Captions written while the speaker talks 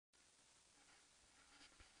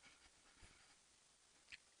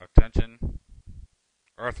Attention,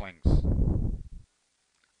 Earthlings.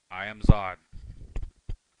 I am ZOD.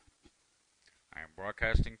 I am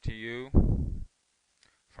broadcasting to you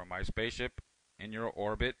from my spaceship in your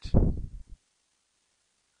orbit.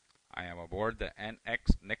 I am aboard the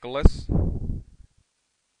NX Nicholas.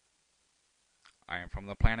 I am from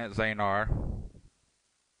the planet Xanar.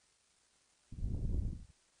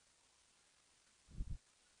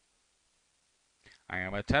 I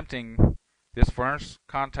am attempting this first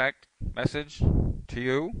contact message to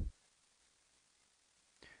you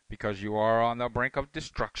because you are on the brink of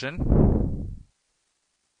destruction,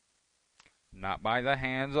 not by the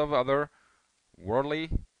hands of other worldly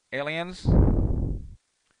aliens,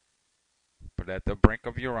 but at the brink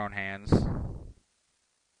of your own hands.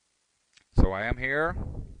 So I am here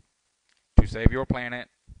to save your planet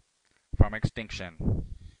from extinction.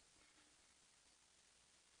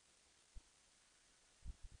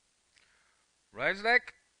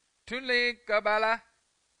 Rezlek Tunli Kabala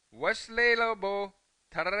Wesley Lobo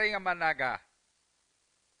Tarayamanaga.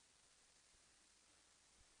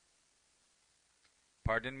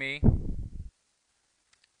 Pardon me,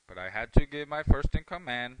 but I had to give my first in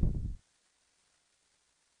command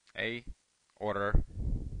a order.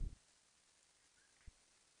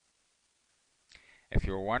 If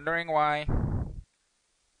you're wondering why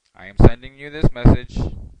I am sending you this message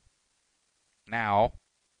now,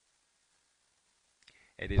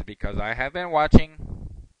 it is because I have been watching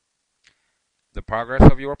the progress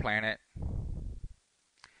of your planet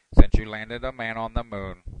since you landed a man on the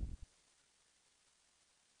moon.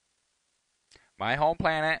 My home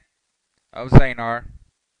planet of Xanar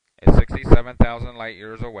is 67,000 light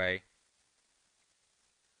years away.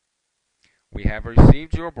 We have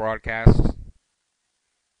received your broadcasts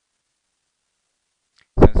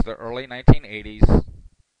since the early 1980s.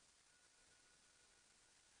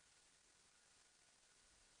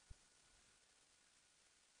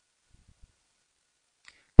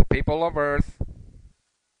 The people of Earth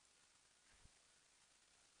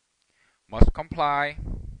must comply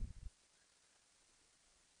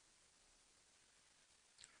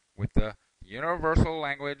with the universal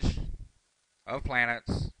language of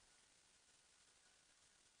planets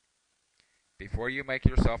before you make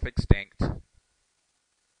yourself extinct.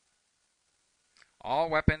 All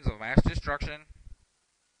weapons of mass destruction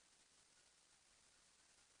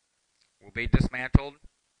will be dismantled,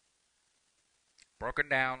 broken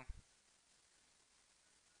down,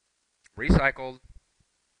 recycled,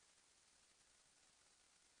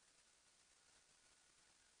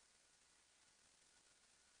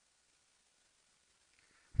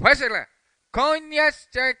 Fasila, Konyas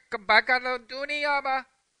Bakalo Duniaba,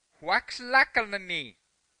 Waxlakalani,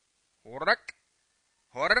 Horak,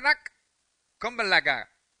 Horanak, Kumbalaga,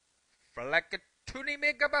 Falakatuni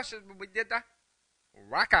Megabas Bideta,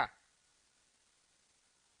 Raka.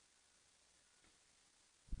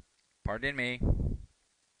 Pardon me.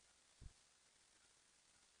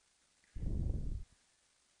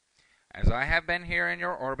 As I have been here in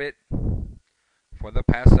your orbit for the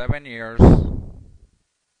past 7 years,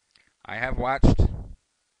 I have watched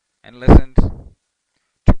and listened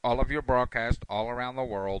to all of your broadcasts all around the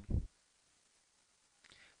world.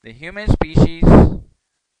 The human species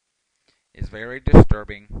is very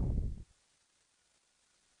disturbing.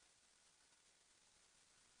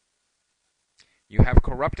 You have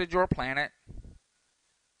corrupted your planet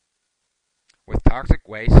with toxic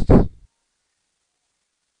waste,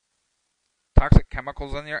 toxic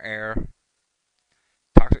chemicals in your air,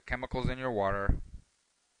 toxic chemicals in your water.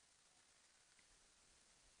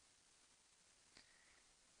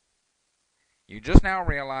 You just now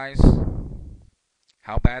realize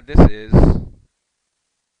how bad this is.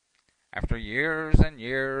 After years and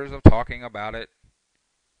years of talking about it,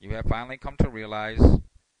 you have finally come to realize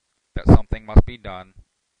that something must be done.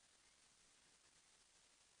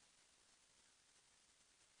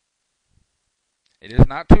 It is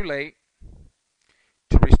not too late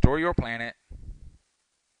to restore your planet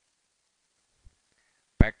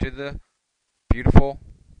back to the beautiful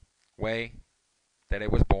way that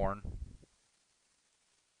it was born.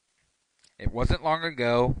 It wasn't long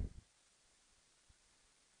ago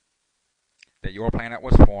that your planet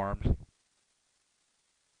was formed.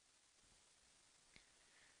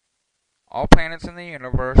 All planets in the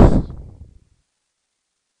universe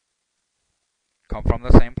come from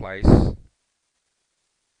the same place.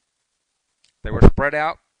 They were spread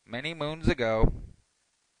out many moons ago.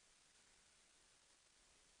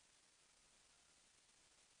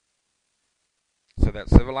 So that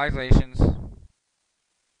civilizations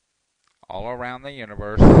all around the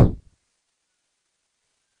universe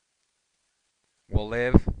will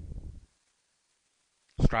live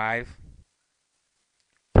strive,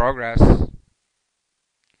 progress,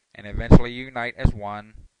 and eventually unite as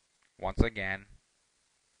one once again.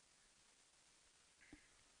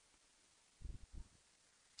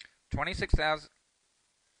 26,000.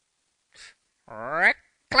 Clack!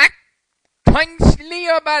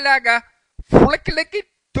 Twinslia balaga! Flicklicky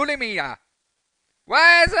tulimia!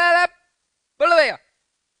 Why is that up? Bolivia!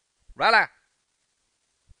 Rala!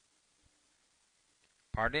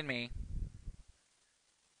 Pardon me.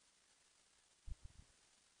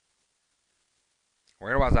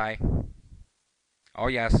 Where was I? Oh,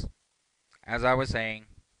 yes. As I was saying.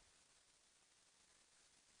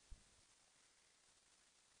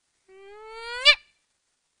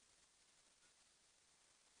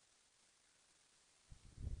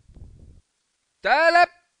 Dala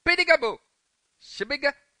pidigabu!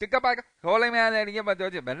 Shibiga tigabaga! Holy man, and you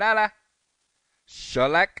banana.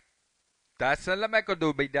 Shalak. Tasalameko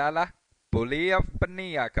dubidala. Bulia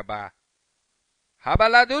pania kaba.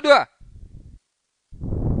 Habala dudua!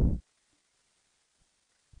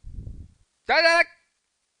 Dalak!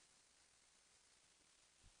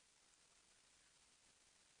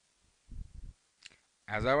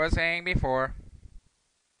 As I was saying before,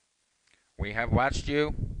 we have watched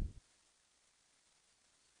you,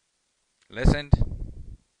 listened,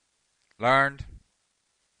 learned,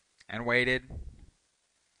 and waited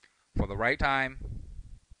for the right time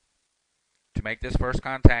to make this first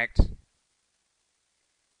contact.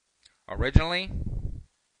 Originally,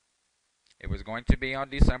 it was going to be on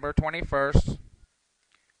December 21st,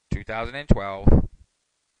 2012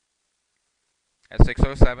 at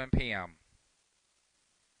 6:07 p.m.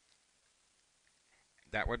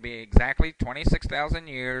 That would be exactly 26,000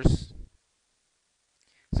 years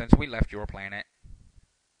since we left your planet.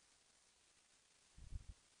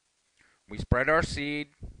 We spread our seed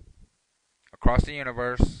across the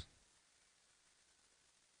universe,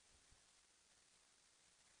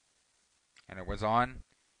 and it was on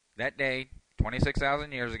that day,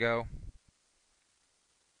 26,000 years ago,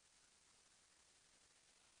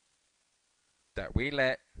 that we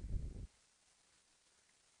let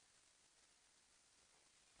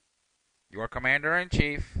your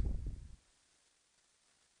Commander-in-Chief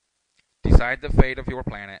decide the fate of your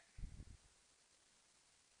planet.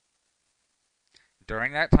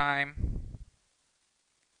 During that time,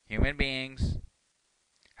 human beings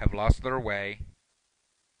have lost their way.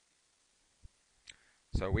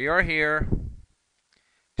 So we are here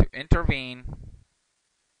to intervene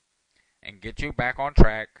and get you back on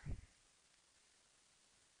track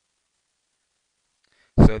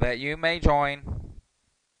so that you may join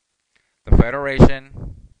the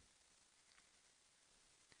Federation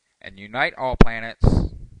and unite all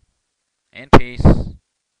planets in peace.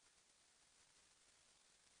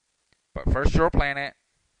 But first, your planet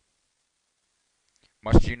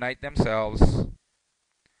must unite themselves.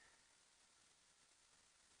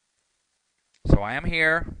 So I am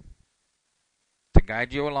here to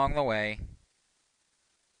guide you along the way.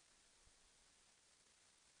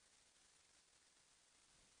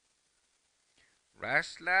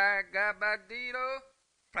 Rasla gabadiro,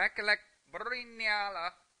 prakalak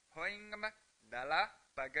brinyala, hoingama dala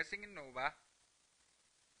pagasinginova.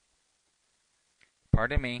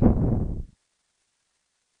 Pardon me.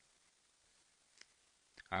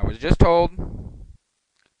 I was just told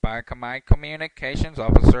by my communications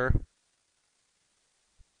officer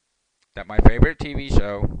that my favorite TV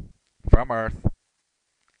show from Earth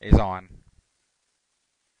is on.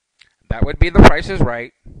 That would be The Price is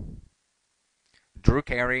Right. Drew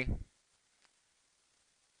Carey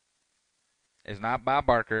is not Bob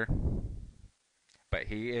Barker, but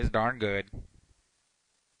he is darn good.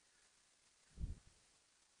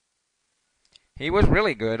 He was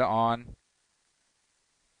really good on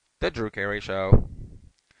The Drew Carey Show.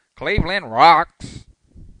 Cleveland rocks.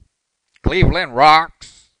 Cleveland rocks.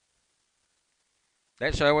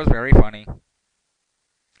 That show was very funny,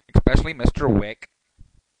 especially Mr. Wick,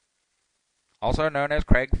 also known as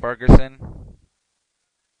Craig Ferguson.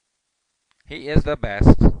 He is the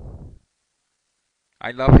best. I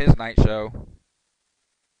love his night show.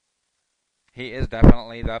 He is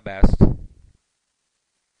definitely the best.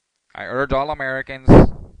 I urge all Americans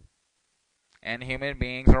and human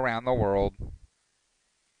beings around the world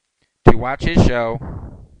to watch his show.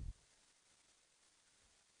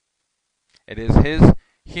 It is his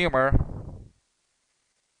humor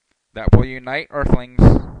that will unite Earthlings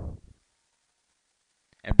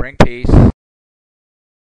and bring peace